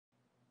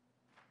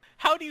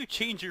How do you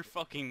change your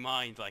fucking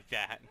mind like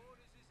that?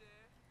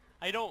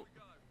 I don't...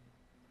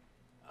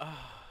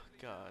 Oh,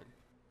 God.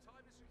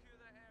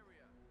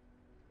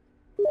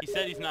 He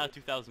said he's not a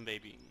 2000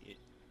 baby.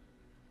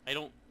 I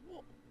don't...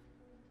 Whoa.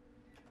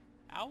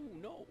 Ow,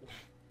 no.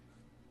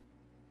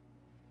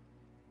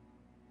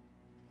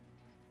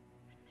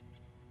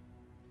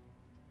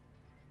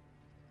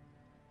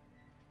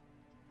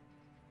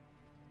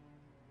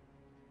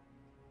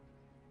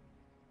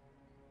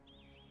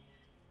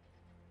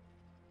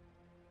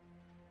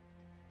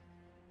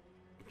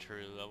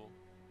 Maturity level.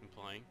 I'm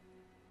playing.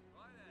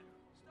 Right then,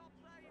 stop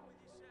playing with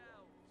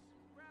yourselves.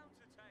 Ground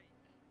to take.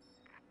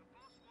 The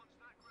boss wants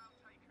that ground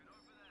taken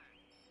over there.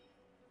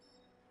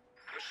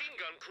 Machine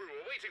gun crew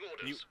awaiting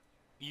orders.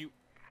 You...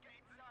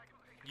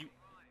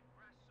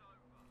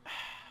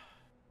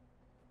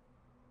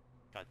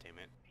 God damn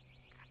it.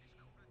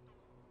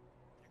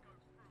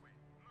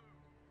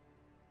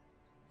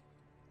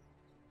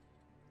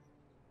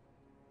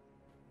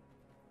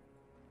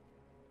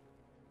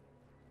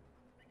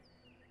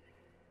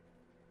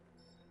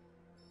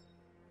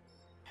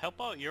 Help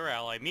out your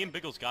ally. Me and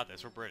Biggles got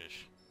this. We're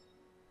British.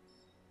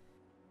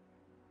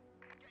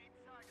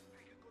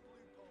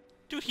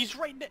 Dude, he's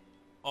right there.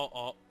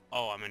 Oh,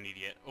 I'm an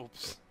idiot.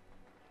 Oops.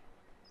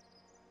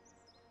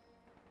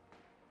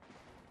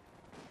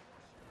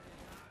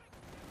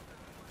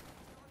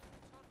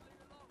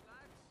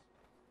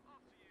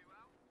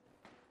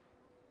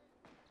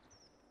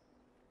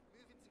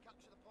 Moving to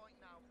capture the point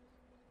now.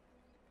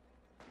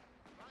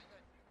 Right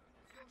then,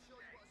 still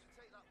sure you want us to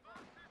take that point.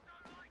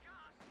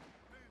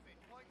 Moving,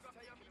 point's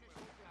taken and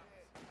we'll get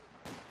here.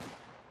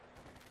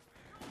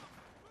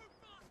 Move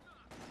faster!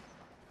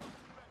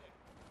 Ready.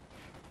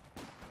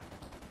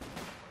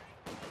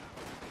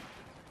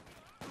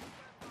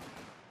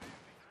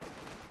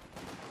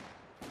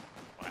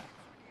 What?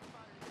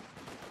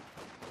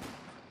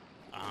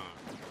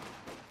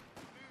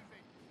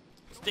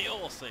 They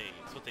all say.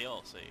 It's what they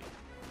all say.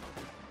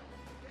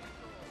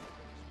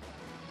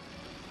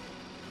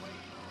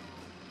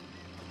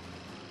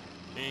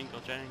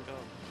 Jingle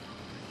jangle.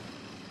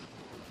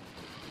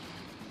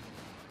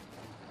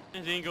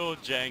 Jingle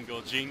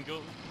jangle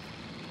jingle.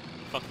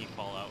 Fucking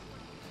Fallout.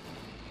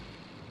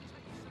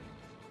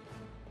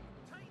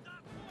 Take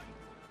that point!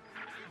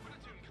 New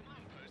platoon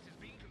command post is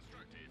being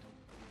constructed.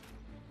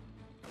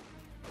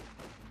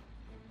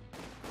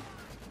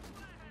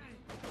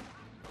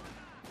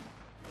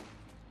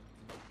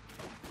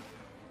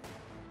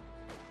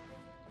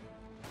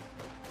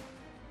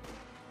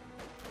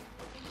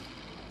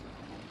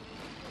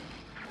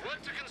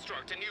 Work to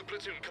construct a new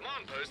platoon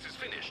command post is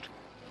finished.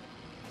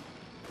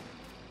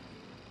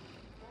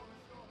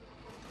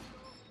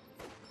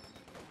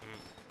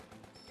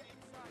 Get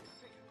inside and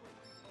pick a good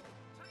loophole.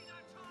 Take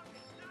that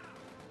target now!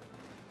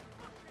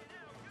 Fucking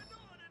hell, you're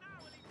not on an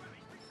hourly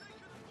rate. We're taking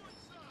the point,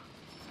 sir!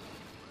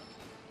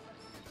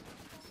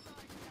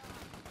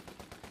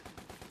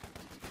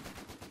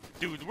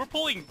 Dude, we're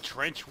pulling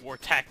trench war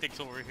tactics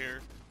over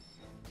here.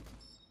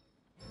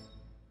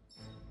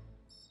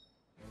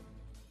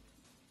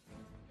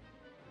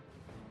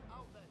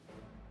 Out then.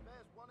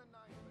 There's one and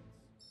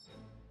ninepence.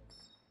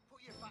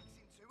 Put your backs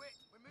into it.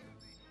 We're moving.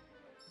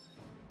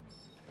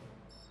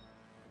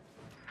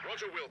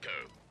 Roger Wilco.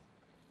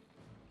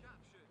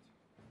 Captured.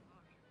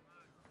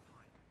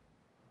 Fine.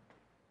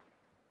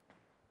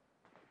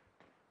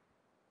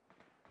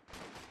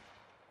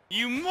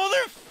 You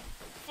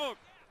motherfuck!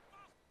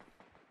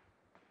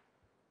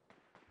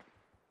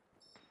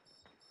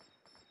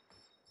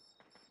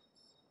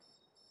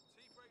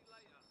 Tea break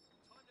later.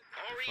 Time to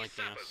RE Flanking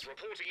Sappers us.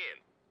 reporting in.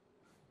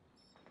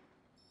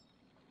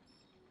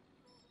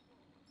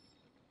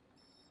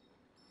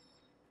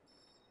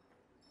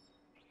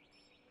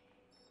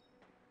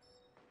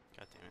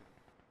 God damn it.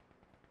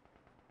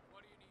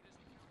 What do you need us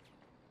to do?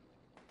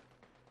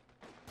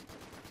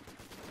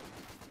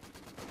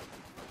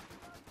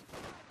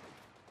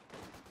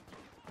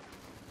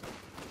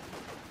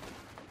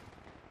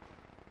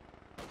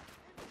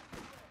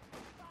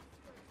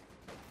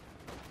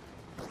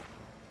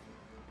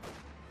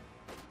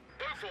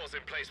 Bofors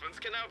emplacements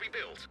can now be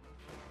built.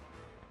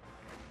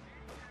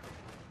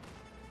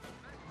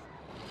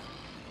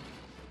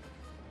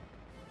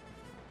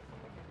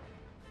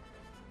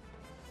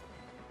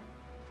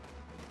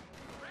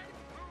 Ready?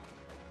 Move!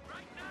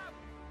 Right now!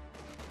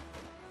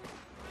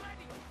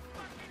 Bloody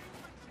fucking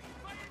infantry!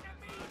 Fire at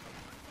me!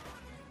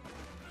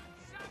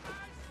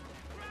 Sappers!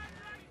 Run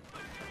like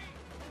buggery!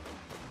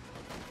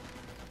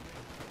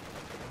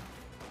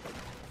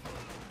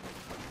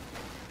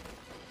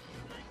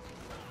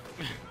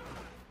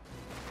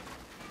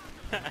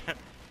 Move!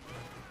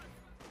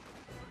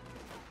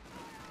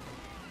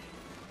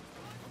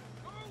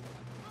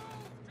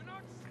 Move! Do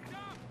not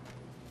stop!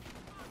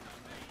 Follow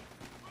me!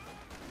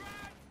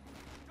 Run!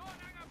 Don't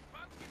hang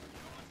about, you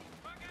naughty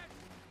buggers!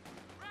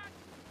 Run!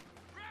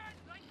 Run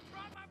like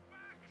from a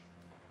back!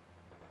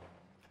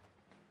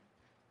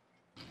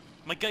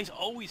 My guys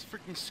always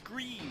freaking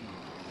scream.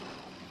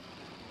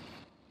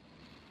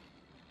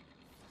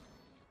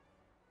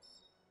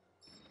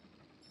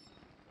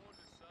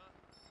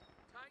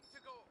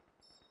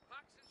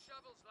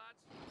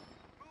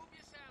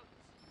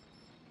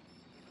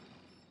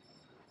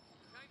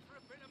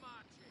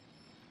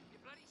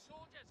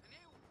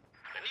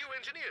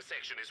 engineer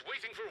section is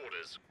waiting for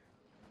orders.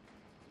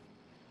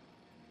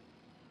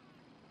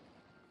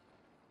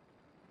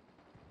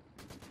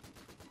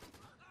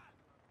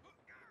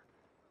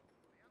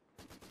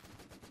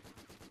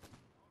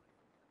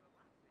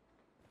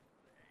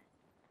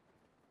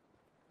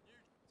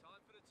 Time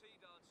for the tea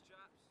dance,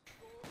 chaps.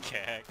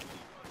 Heck.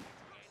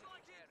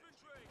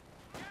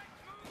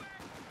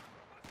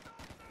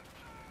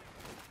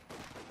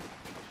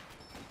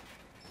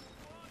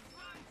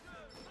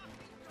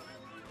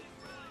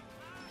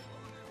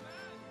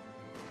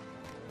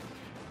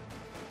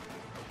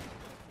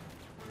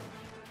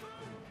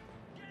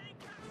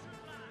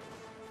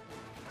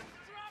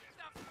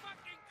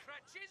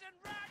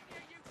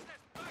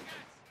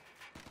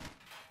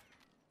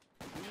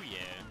 Ooh yeah.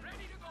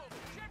 Ready to go.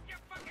 Check your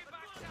fucking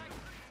backside.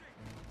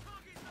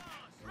 Target's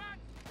ours. Run.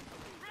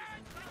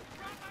 Run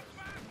from my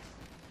backs.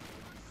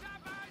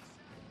 Savage.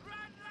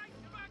 Run like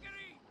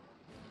buggery.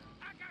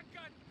 I got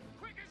gun.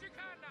 Quick as you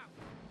can now.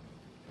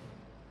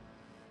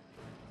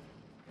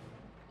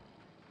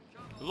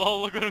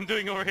 Lol, look what I'm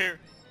doing over here.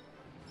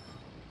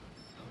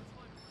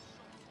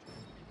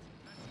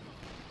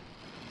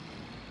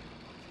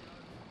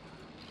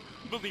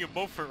 I'm building a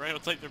boat fort right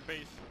outside their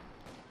base.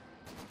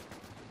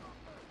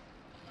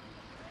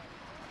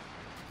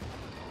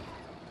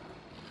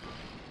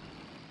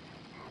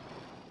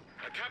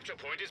 A capture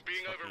point is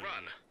being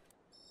overrun.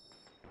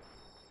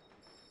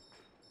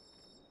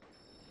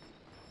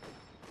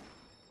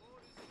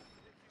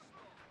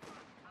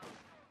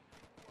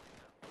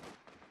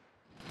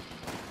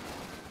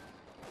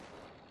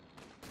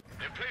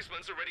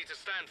 Emplacements are ready to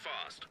stand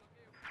fast.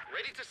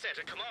 Ready to set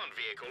a command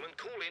vehicle and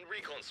call in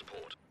recon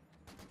support.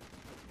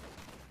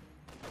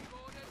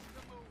 Orders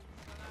to move,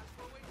 so that's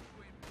what we're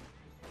doing.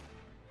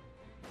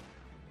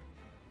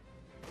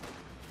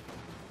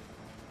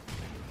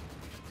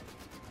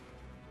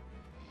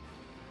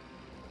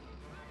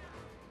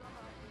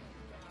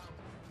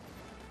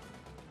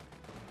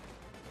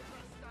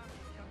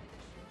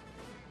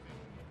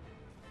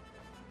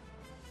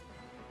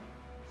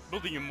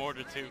 Building a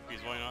mortar too,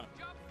 because why not?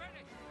 Job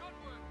finished. Good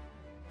work.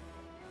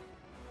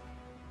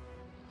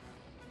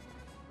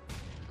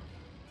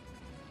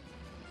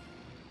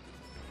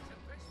 It's a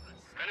business.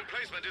 An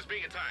emplacement is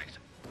being attacked.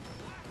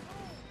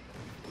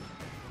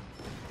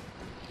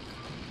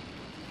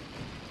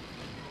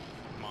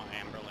 Come on,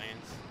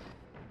 Amberlands.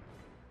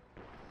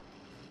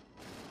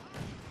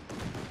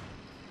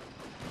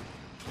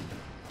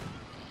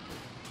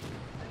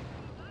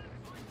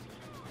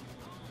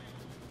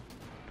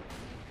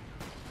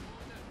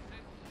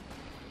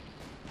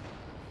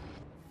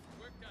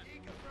 Work done.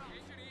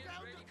 Engineers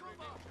ready for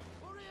cover.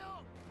 Hurry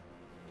up.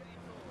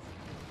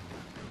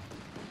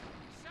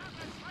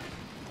 Savage, ready.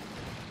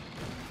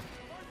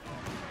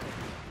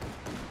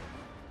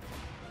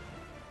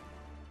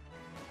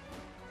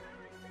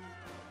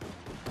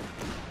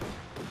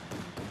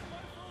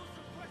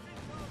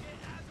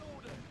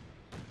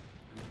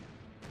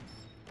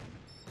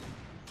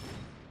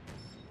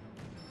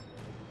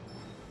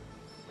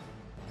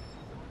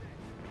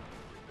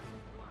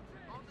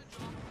 On the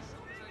job.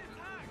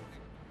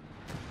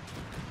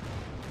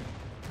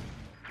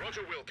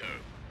 Roger Wilco.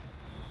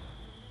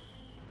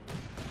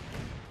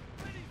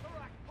 Ready for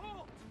a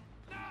halt.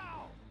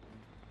 Now.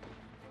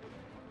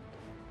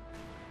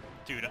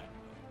 Dude,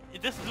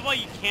 this is why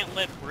you can't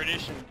let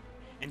British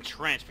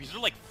entrench, because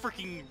they're like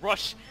freaking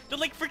rush. They're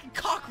like freaking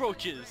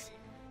cockroaches.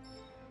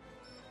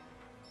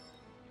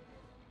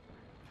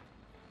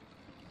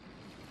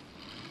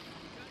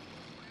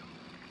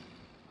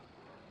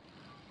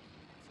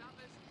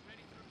 Sappers,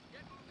 ready for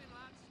get moving,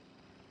 lads.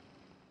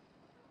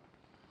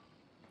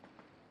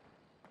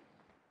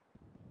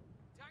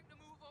 Tank to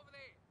move over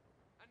there.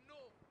 And no,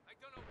 I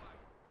don't know why.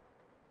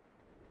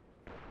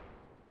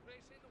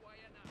 Placing the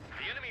wire now.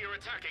 The enemy are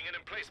attacking an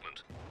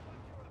emplacement.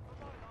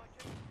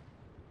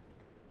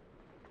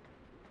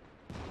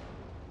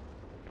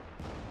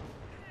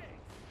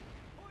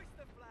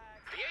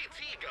 The AT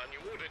gun you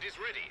ordered is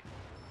ready.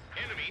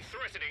 Enemy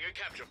threatening a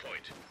capture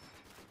point.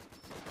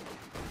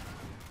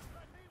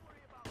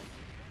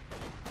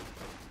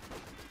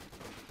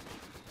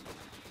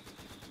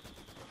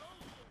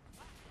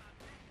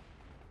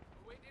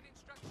 Awaiting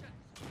instructions.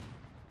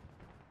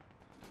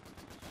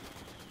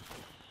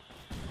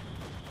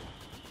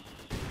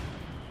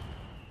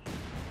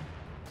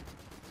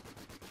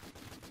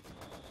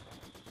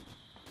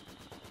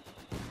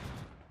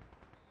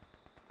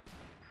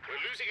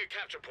 We're losing a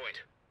capture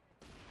point.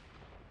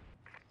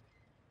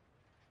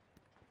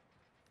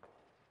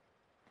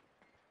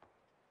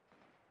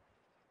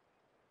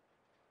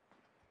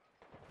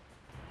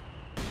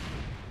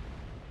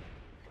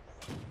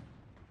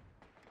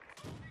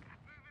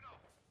 Moving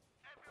off.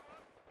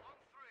 Everyone on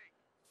three.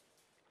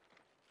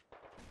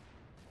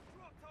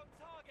 Dropped on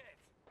target.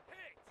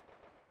 Hit.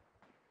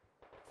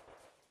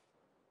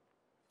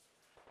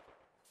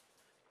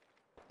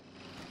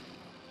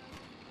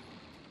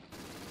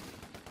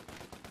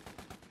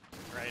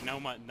 Right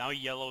now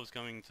yellow is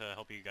coming to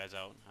help you guys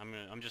out.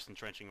 I'm just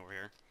entrenching over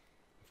here,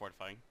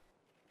 fortifying.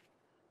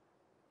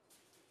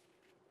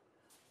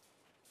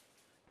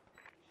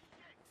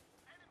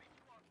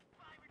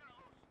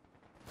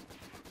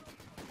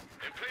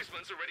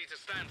 Reinforcements are ready to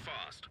stand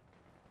fast.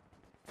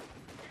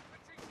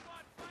 Infantry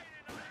squad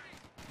firing on enemy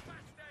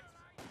bastards!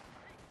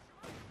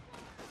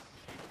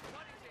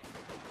 What is it?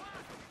 What?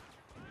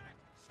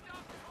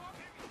 Stop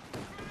talking!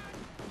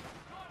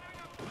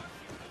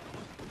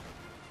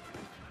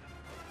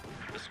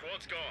 The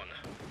squad's gone.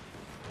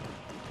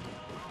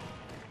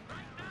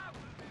 Right now!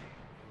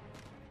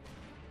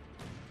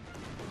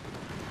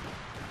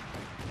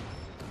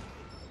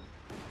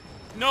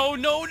 No,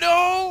 no,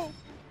 no!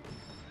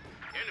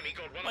 Enemy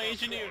got one My of our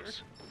engineer.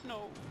 squads.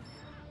 No.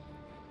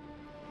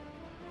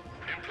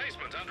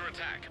 Emplacement under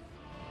attack.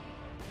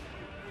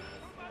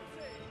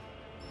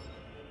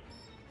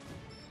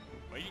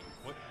 Wait,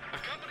 what? A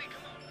company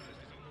command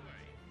post is on the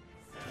way.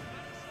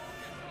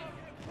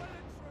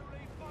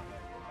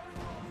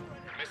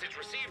 Message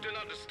received and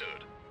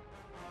understood.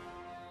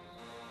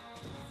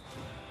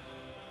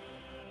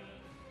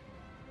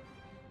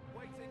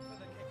 Waiting for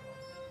the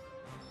kickoff.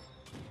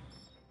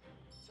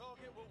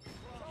 Target will be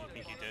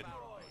You think he did?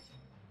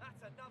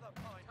 That's another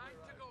pint. Time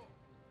to go!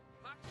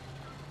 Back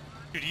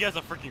Dude, he has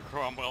a freaking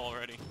Cromwell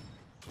already. An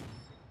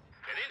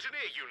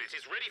engineer unit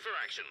is ready for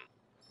action.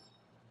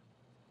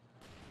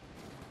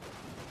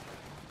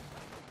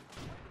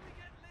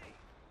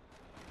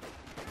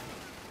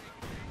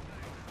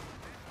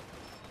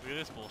 Look at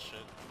this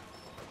bullshit.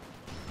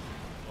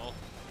 Well.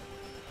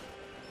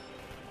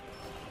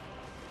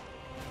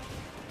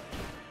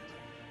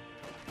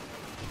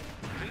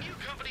 The new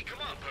company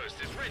command post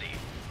is ready.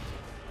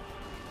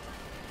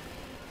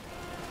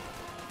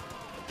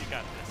 You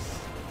got this.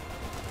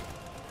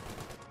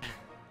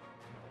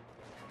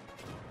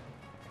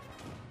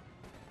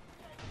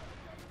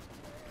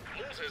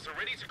 Mortars are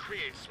ready to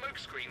create smoke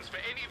screens for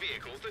any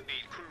vehicles that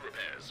need crew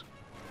repairs.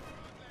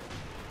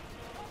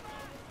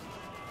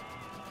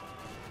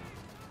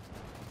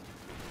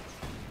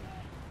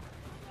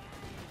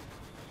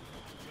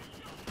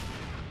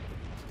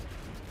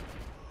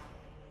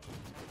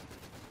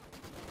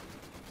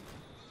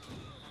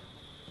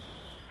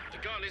 The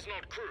gun is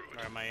not crewed.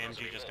 Alright, my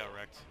MG just got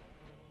wrecked.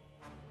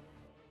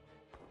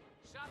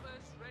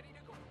 Sappers ready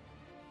to go.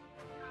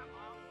 Come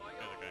on, boy.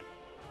 Good, okay.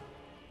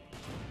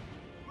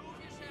 Move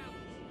yourselves.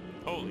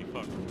 Holy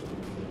fuck.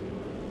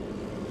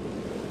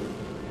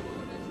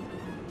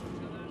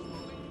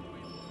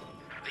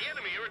 The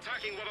enemy are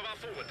attacking one of our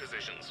forward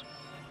positions.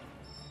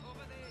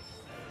 Over there.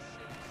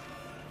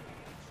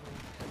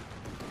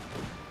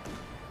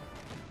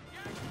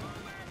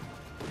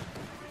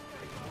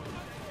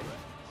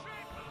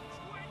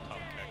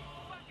 Okay.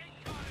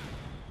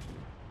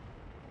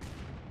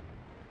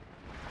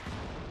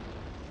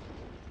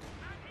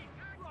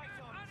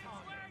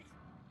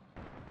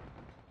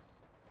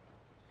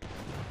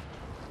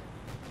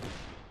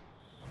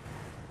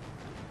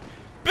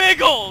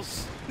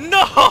 Biggles!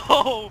 No!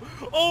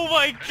 Oh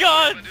my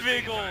god,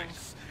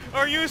 Biggles!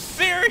 Are you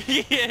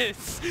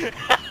serious? You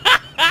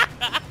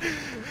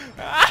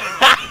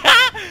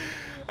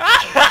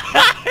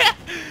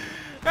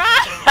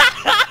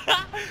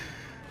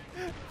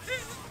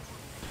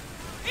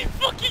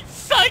fucking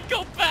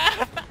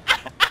psychopath!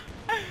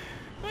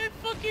 My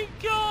fucking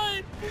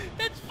god!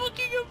 That's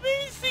fucking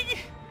amazing!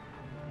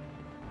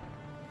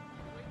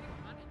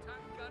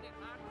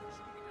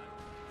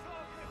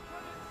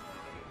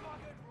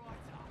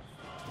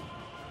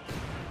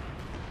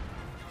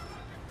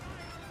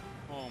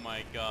 Oh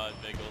my god,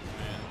 Biggles,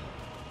 man.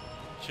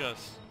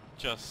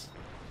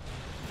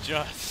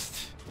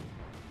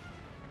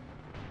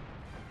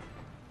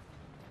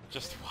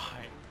 Just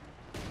why?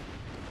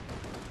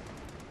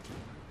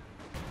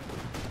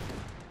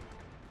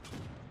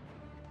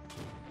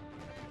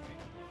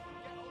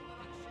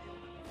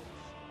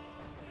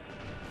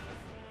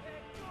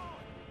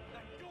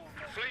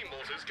 Flame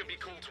mortars can be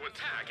called to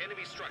attack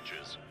enemy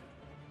structures.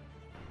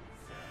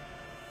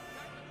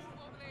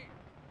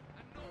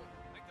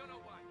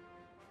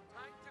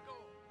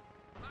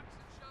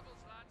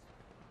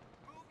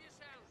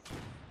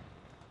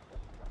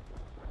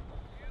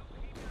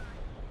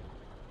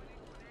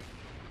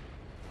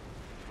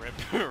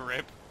 Rip,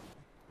 rip.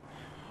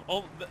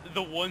 Oh,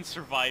 the one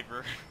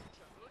survivor.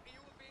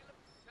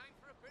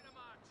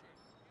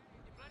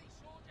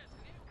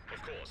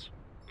 Of course.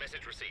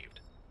 Message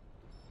received.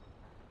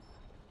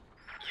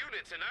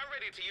 Units are now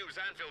ready to use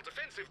Anvil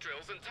defensive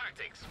drills and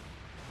tactics.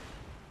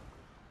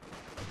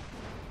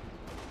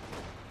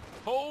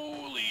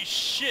 Holy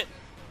shit!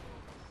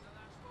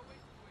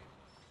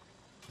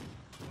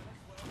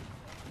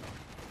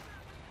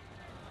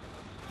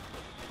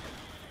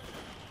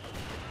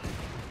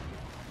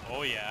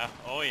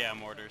 Oh yeah,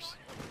 mortars.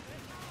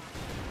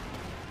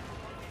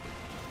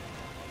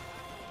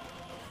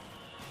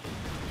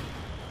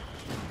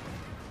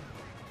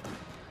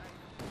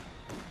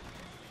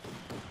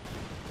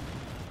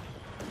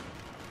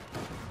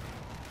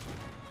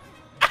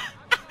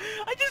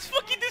 I just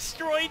fucking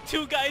destroyed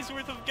 2 guys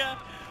worth of gas.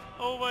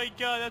 Oh my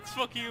god, that's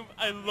fucking...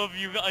 I love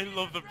you. I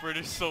love the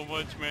British so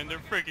much, man. They're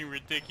freaking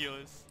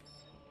ridiculous.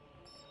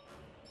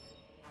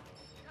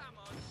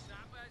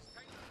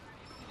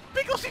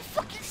 Biggles, you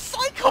fucking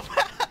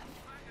psychopath!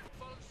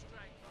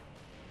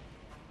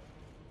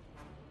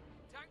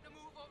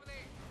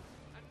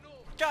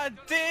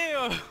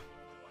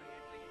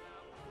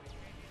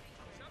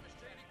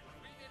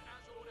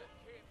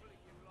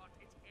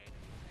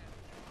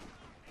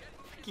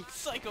 fucking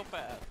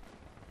psychopath.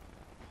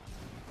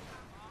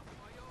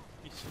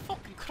 He's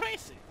fucking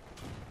crazy.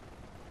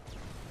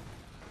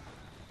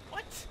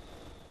 What?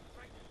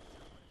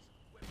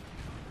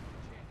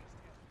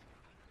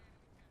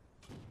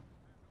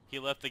 He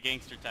left the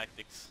gangster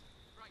tactics.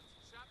 Right,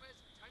 sappers,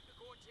 time to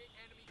go and take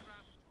enemy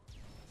ground.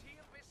 Team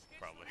biscuits,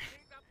 Probably.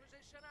 take that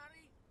position,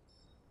 Harry.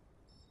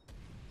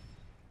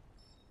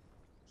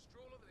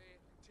 Stroll over there,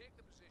 take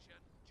the position,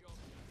 job.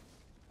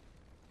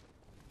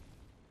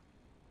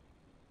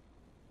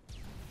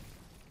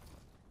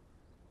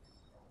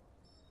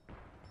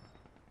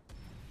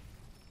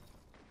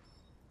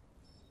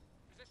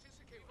 Position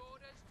secure.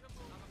 Orders to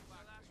move. So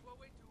that's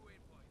what we're doing,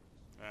 boys.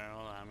 Alright,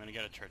 hold on, I'm gonna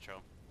get a Churchill.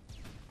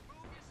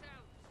 Move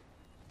yourselves.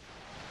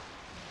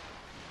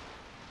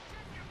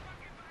 Check your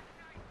fucking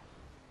backside.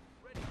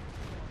 Ready.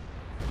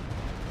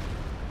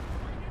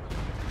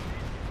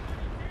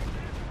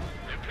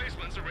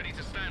 Emplacements are ready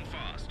to stand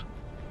fast.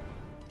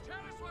 Tell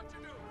us what to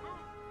do. Move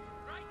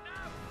right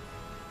now.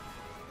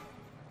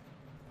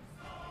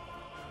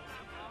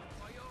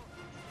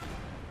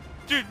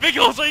 Dude,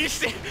 Biggles, are you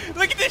serious?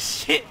 Look at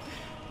this shit!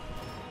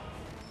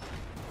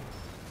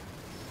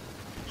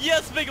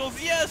 Yes,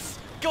 Biggles, yes!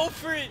 Go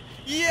for it!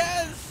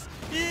 Yes!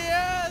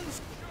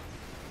 Yes!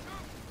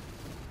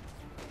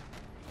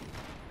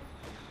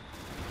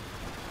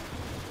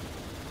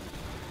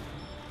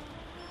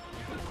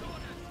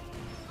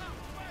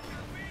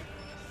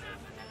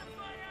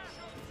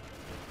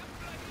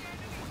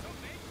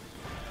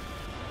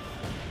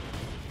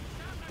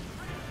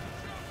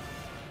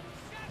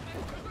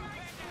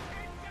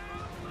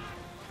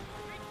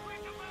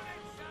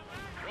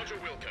 Roger,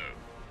 Wilco.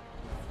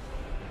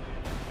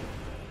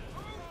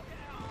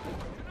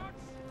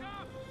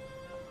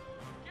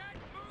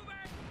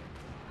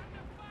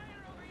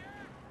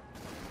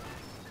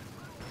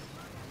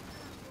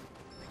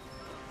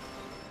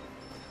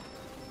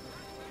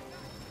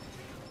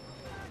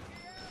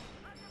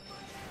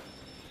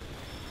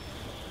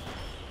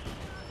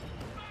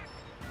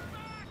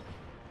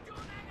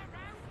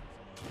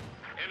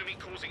 Enemy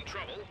causing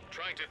trouble,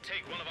 trying to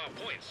take one of our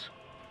points.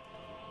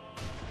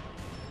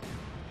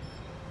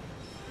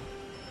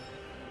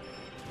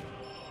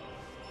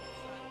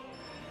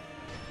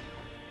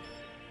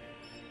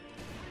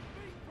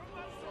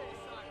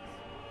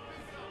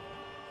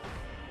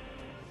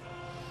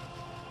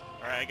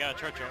 Alright, I got a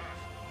Churchill.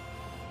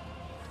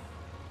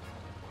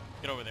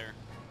 Get over there.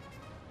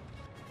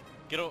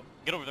 Get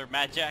over there,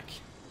 Mad Jack.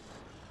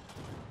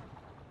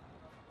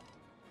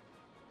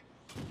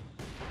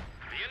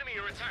 The enemy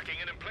are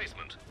attacking an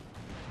emplacement.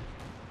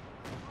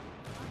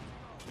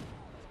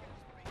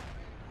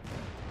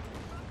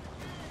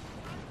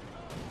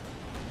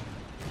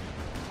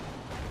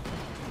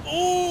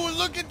 Oh,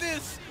 look at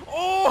this!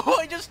 Oh,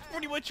 I just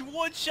pretty much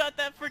one-shot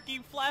that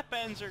freaking flap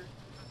panzer.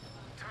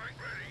 Tank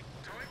ready.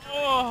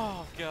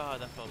 Oh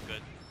god, that felt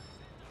good.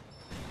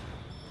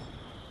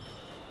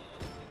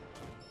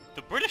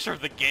 The British are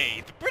the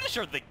gay. The British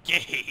are the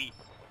gay.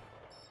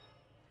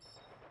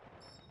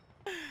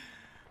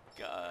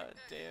 God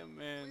damn,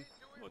 man.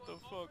 What the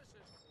fuck?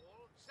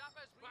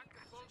 Sappers back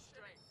to full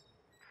strength.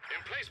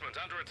 Emplacement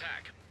under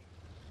attack.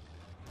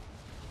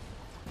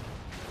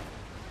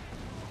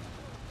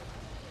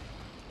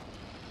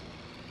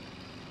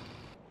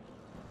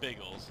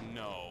 Biggles,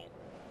 no.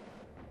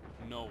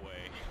 No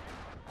way.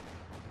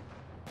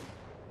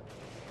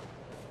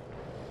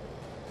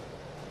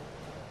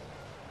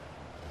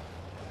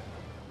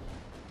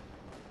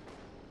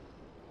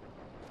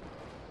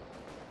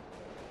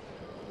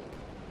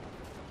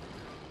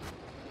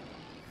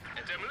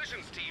 A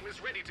demolitions team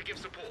is ready to give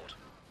support.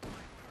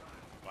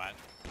 What?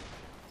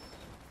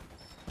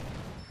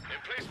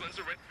 Emplacements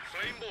are ready.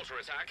 Flame mortar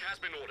attack has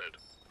been ordered.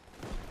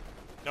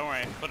 Don't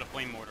worry, put a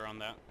flame mortar on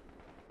that.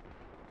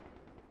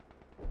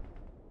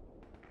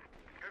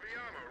 Heavy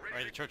armor ready.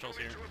 Alright, the Churchill's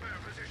here. To a better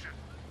position.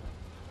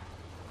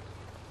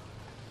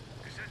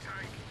 It's a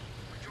tank.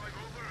 We drive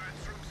over and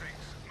through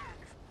things.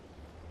 Move.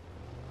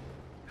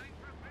 Time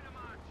for a bit of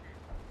marching.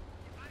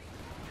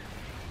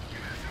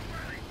 Give us a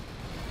rally.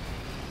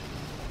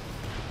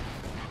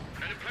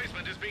 An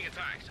emplacement is being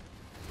attacked.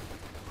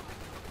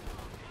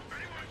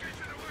 Anyone gets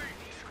in the way,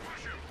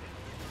 squash him.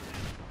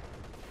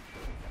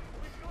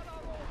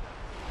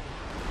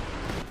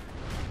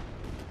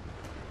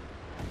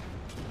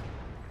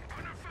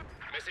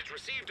 Message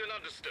received and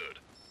understood.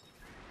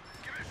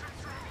 Give us some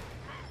throw.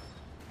 Move.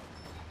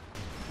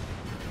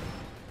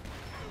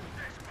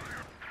 There's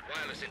fire.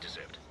 Wireless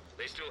intercept.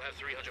 They still have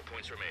 300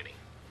 points remaining.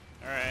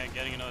 Alright,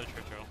 getting another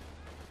Churchill.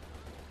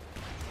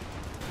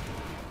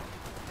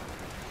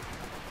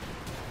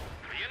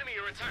 The enemy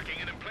are attacking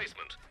an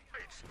emplacement.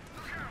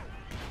 Look out!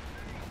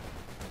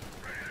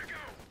 Ready to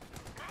go!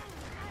 Move!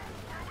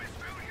 Move! Or we're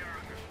still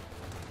young!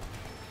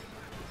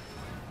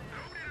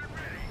 Loaded and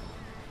ready!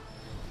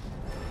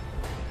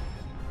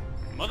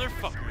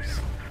 Motherfuckers.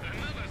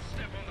 Another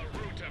step on the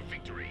road to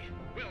victory.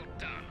 Well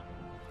done.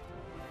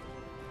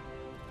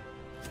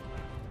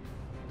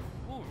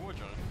 Ooh, more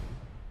John.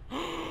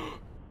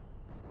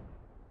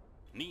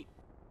 Neat.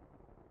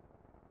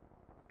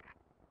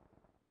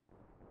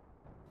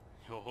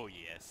 Oh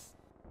yes.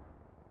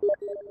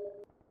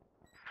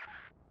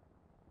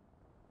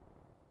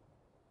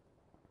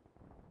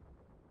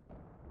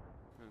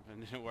 That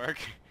didn't work.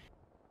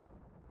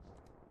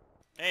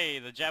 Hey,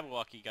 the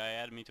Jabberwocky guy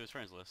added me to his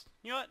friends list.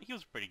 You know what? He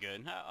was pretty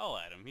good. I'll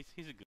add him.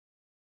 He's a good.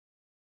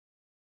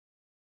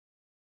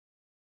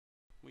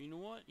 Well, you know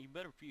what? You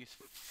better be his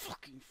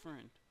fucking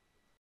friend.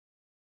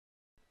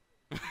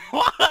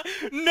 What?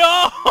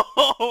 No!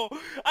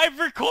 I'm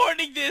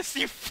recording this,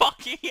 you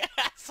fucking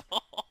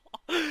asshole!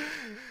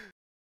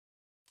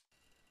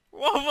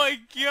 Oh my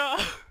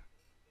god!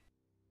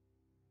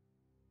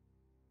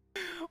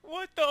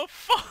 What the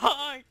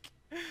fuck?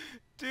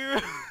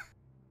 Dude!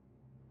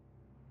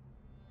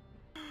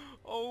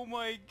 Oh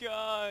my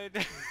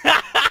god!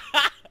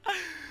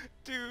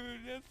 Dude,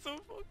 that's so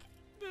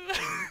fucking...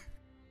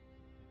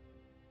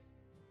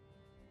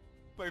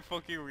 My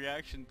fucking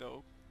reaction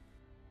though.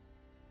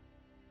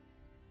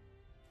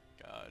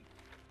 God.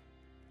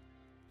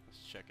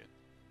 Let's check it.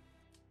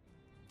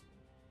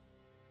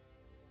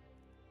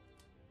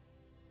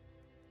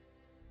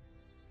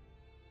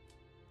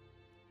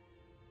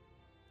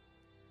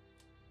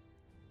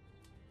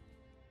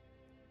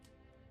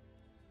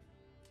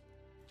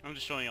 I'm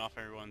just showing off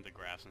everyone the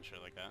graphs and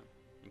shit like that,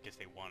 in case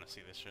they want to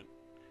see this shit.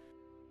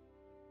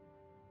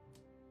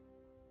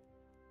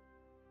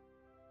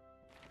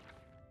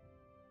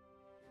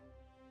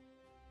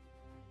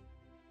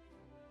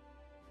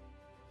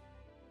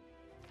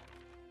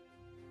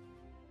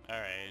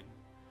 Alright.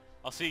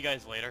 I'll see you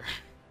guys later.